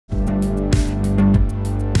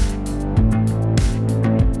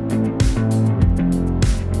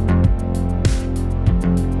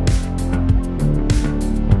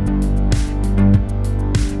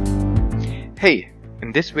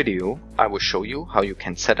In this video, I will show you how you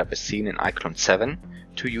can set up a scene in iClone 7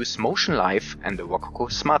 to use Motion Live and the Rokoko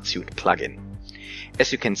Smartsuit plugin.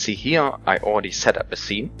 As you can see here, I already set up a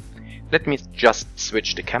scene. Let me just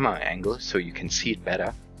switch the camera angle so you can see it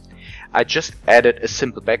better. I just added a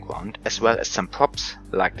simple background as well as some props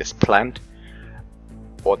like this plant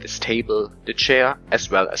or this table, the chair,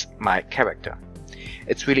 as well as my character.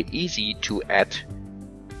 It's really easy to add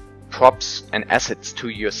props and assets to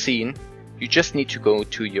your scene. You just need to go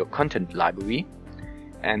to your content library,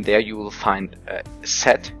 and there you will find a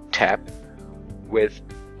set tab with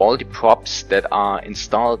all the props that are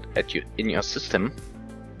installed in your system,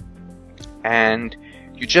 and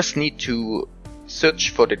you just need to search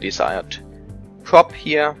for the desired prop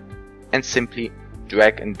here and simply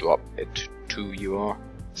drag and drop it to your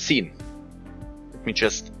scene. Let me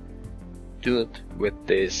just do it with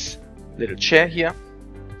this little chair here.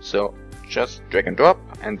 So just drag and drop,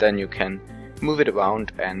 and then you can move it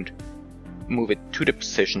around and move it to the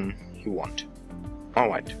position you want.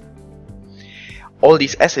 Alright. All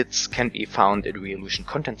these assets can be found in Reallusion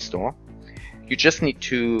Content Store. You just need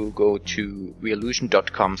to go to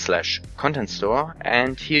reallusion.com/content store,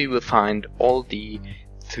 and here you will find all the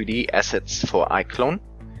 3D assets for iClone.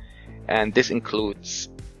 And this includes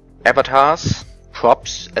avatars,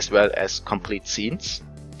 props, as well as complete scenes.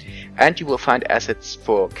 And you will find assets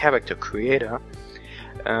for character creator,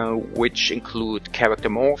 which include character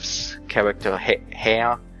morphs, character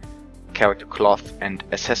hair, character cloth, and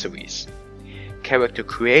accessories. Character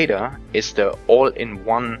creator is the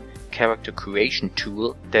all-in-one character creation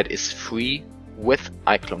tool that is free with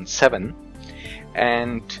iClone 7.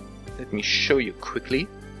 And let me show you quickly.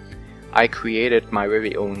 I created my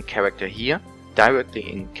very own character here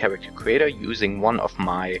directly in Character Creator using one of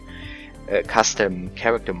my custom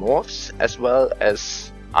character morphs, as well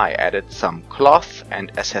as I added some cloth and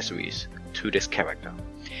accessories to this character.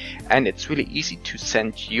 And it's really easy to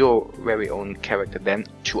send your very own character then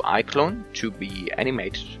to iClone to be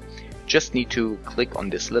animated. Just need to click on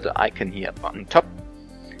this little icon here on top.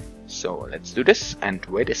 So let's do this and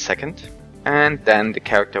wait a second, and then the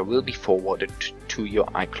character will be forwarded to your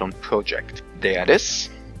iClone project. There it is.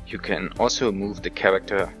 You can also move the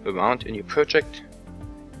character around in your project,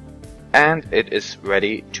 and it is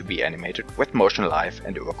ready to be animated with Motion Live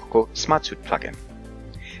and the Rokoko Smartsuit plugin.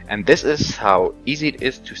 And this is how easy it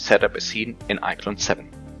is to set up a scene in iClone 7.